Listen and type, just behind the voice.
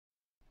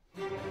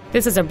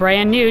This is a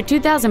brand new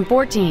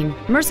 2014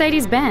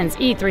 Mercedes-Benz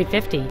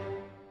E350.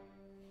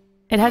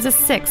 It has a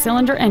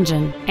 6-cylinder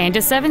engine and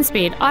a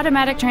 7-speed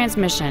automatic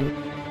transmission.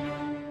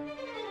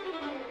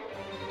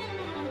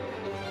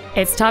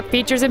 Its top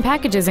features and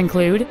packages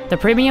include the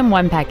Premium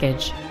One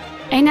package,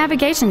 a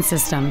navigation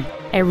system,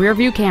 a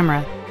rear-view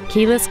camera,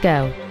 keyless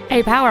go,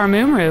 a power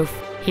moonroof,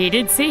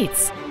 heated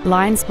seats,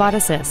 blind spot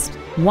assist,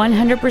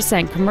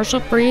 100%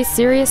 commercial-free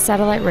Sirius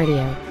satellite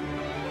radio,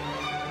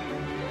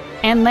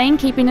 and lane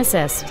keeping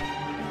assist.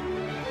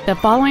 The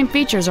following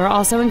features are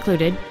also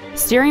included: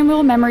 steering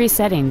wheel memory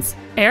settings,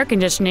 air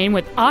conditioning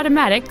with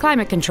automatic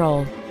climate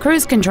control,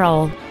 cruise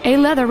control, a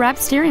leather-wrapped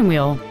steering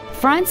wheel,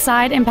 front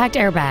side impact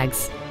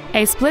airbags,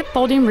 a split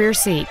folding rear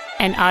seat,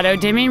 an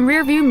auto-dimming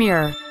rear-view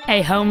mirror,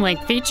 a home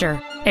link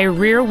feature, a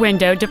rear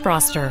window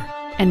defroster,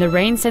 and the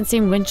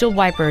rain-sensing windshield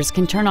wipers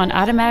can turn on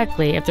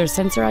automatically if their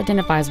sensor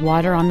identifies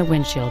water on the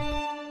windshield.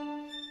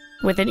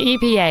 With an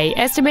EPA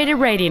estimated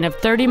rating of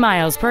 30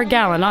 miles per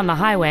gallon on the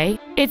highway,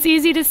 it's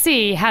easy to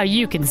see how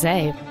you can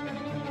save.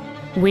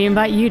 We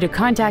invite you to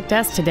contact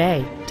us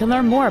today to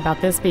learn more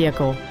about this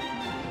vehicle.